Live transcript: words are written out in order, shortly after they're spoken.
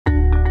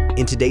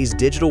In today's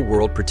digital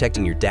world,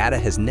 protecting your data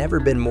has never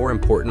been more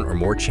important or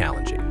more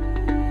challenging.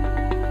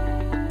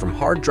 From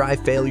hard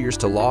drive failures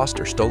to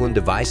lost or stolen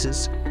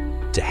devices,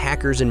 to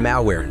hackers and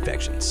malware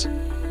infections,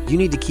 you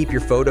need to keep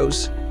your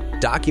photos,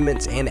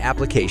 documents, and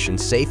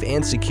applications safe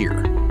and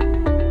secure.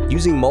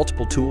 Using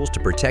multiple tools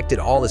to protect it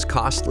all is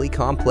costly,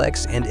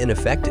 complex, and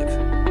ineffective,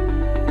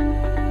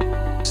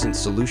 since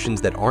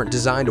solutions that aren't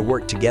designed to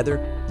work together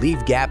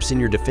leave gaps in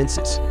your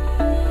defenses.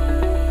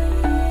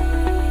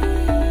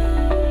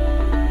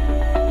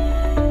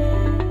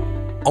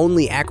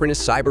 Only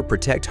Acronis Cyber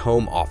Protect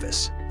Home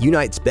Office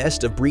unites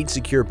best-of-breed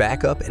secure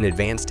backup and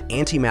advanced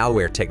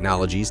anti-malware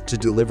technologies to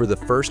deliver the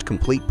first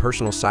complete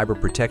personal cyber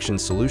protection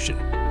solution.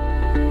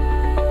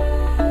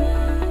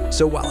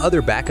 So while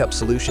other backup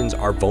solutions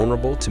are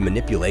vulnerable to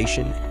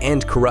manipulation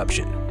and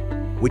corruption,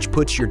 which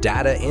puts your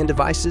data and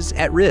devices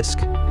at risk,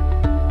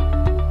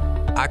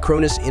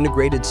 Acronis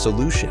integrated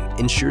solution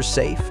ensures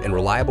safe and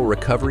reliable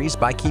recoveries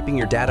by keeping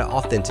your data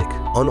authentic,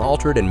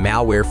 unaltered, and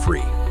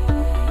malware-free.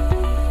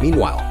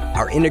 Meanwhile,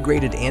 our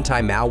integrated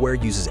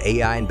anti-malware uses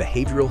AI and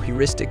behavioral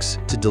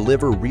heuristics to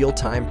deliver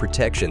real-time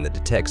protection that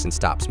detects and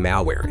stops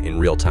malware in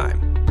real time,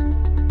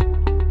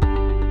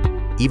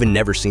 even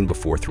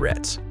never-seen-before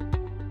threats.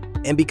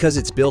 And because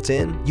it's built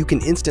in, you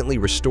can instantly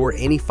restore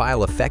any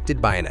file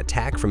affected by an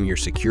attack from your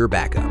secure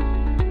backup,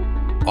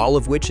 all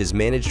of which is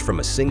managed from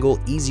a single,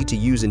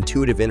 easy-to-use,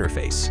 intuitive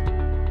interface.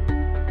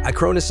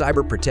 Acronis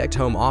Cyber Protect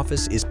Home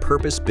Office is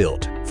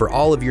purpose-built for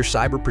all of your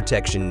cyber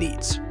protection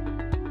needs.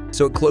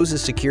 So it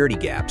closes security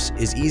gaps,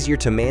 is easier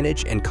to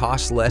manage, and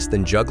costs less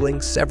than juggling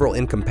several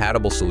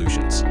incompatible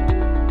solutions.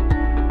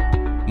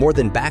 More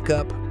than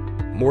backup,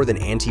 more than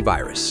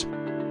antivirus.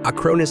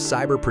 Acronis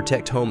Cyber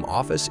Protect Home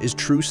Office is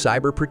true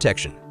cyber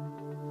protection.